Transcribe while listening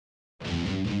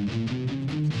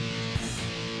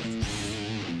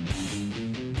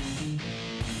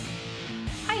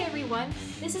everyone.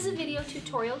 This is a video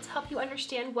tutorial to help you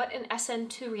understand what an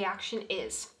SN2 reaction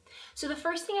is. So the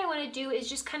first thing I want to do is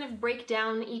just kind of break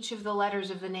down each of the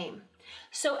letters of the name.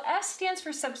 So S stands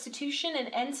for substitution and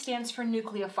N stands for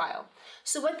nucleophile.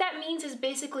 So what that means is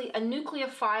basically a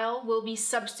nucleophile will be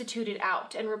substituted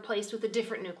out and replaced with a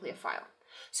different nucleophile.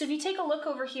 So if you take a look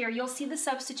over here, you'll see the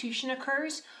substitution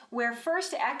occurs where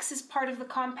first X is part of the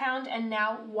compound and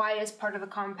now Y is part of the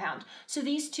compound. So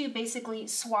these two basically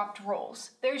swapped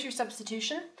roles. There's your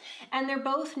substitution. And they're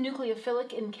both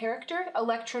nucleophilic in character,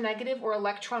 electronegative or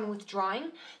electron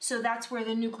withdrawing. So that's where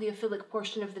the nucleophilic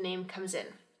portion of the name comes in.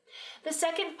 The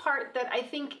second part that I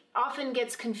think often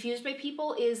gets confused by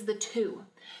people is the 2.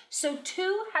 So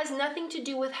 2 has nothing to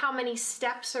do with how many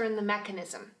steps are in the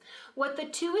mechanism. What the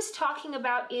 2 is talking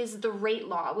about is the rate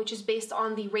law, which is based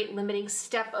on the rate limiting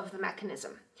step of the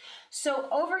mechanism. So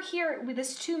over here,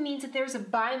 this 2 means that there's a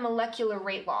bimolecular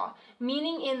rate law,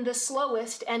 meaning in the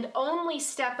slowest and only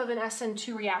step of an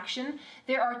SN2 reaction,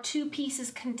 there are 2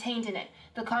 pieces contained in it.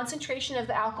 The concentration of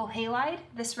the alkyl halide,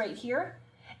 this right here,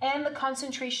 and the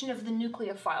concentration of the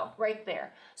nucleophile right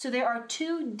there. So there are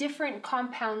 2 different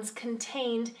compounds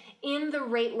contained in the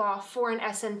rate law for an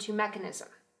SN2 mechanism.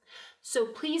 So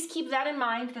please keep that in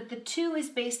mind, that the 2 is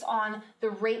based on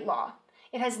the rate law.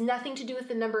 It has nothing to do with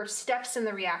the number of steps in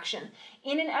the reaction.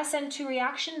 In an SN2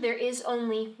 reaction, there is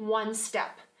only 1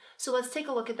 step. So let's take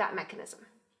a look at that mechanism.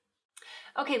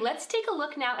 Okay, let's take a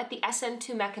look now at the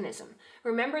SN2 mechanism.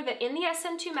 Remember that in the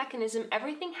SN2 mechanism,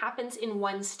 everything happens in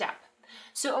 1 step.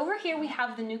 So over here we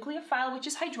have the nucleophile, which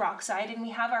is hydroxide, and we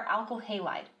have our alkyl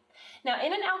halide. Now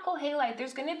in an alkyl halide,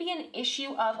 there's going to be an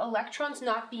issue of electrons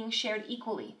not being shared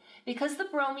equally. Because the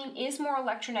bromine is more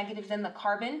electronegative than the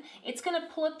carbon, it's going to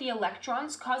pull up the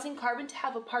electrons, causing carbon to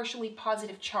have a partially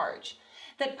positive charge.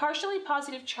 That partially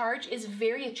positive charge is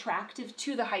very attractive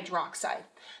to the hydroxide.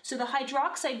 So the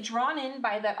hydroxide drawn in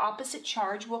by that opposite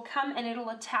charge will come and it'll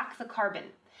attack the carbon.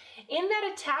 In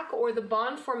that attack, or the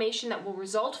bond formation that will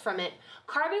result from it,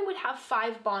 carbon would have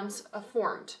 5 bonds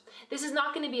formed. This is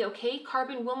not going to be okay.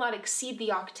 Carbon will not exceed the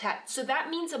octet, so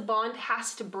that means a bond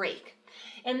has to break.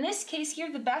 In this case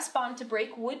here, the best bond to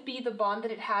break would be the bond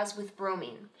that it has with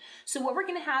bromine. So what we're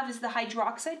going to have is the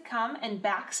hydroxide come and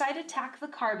backside attack the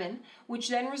carbon, which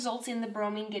then results in the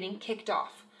bromine getting kicked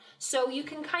off. So you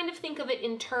can kind of think of it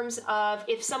in terms of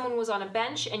if someone was on a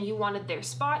bench and you wanted their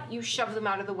spot, you shove them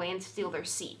out of the way and steal their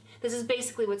seat. This is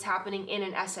basically what's happening in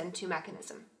an SN2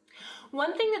 mechanism.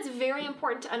 One thing that's very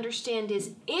important to understand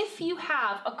is if you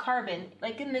have a carbon,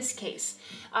 like in this case,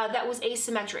 that was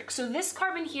asymmetric. So this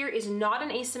carbon here is not an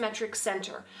asymmetric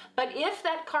center, but if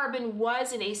that carbon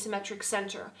was an asymmetric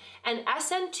center, an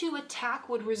SN2 attack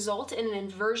would result in an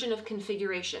inversion of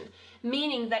configuration,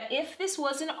 meaning that if this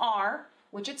was an R,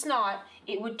 which it's not,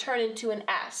 it would turn into an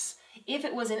S. If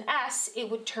it was an S, it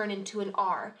would turn into an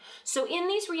R. So in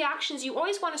these reactions, you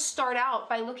always want to start out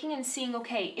by looking and seeing,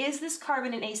 okay, is this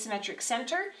carbon an asymmetric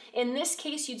center? In this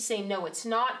case, you'd say no, it's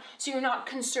not, so you're not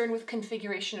concerned with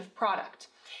configuration of product.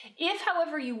 If,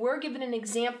 however, you were given an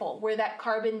example where that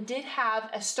carbon did have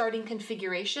a starting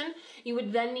configuration, you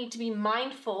would then need to be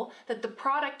mindful that the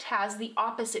product has the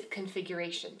opposite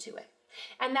configuration to it.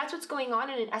 And that's what's going on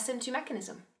in an SN2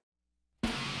 mechanism.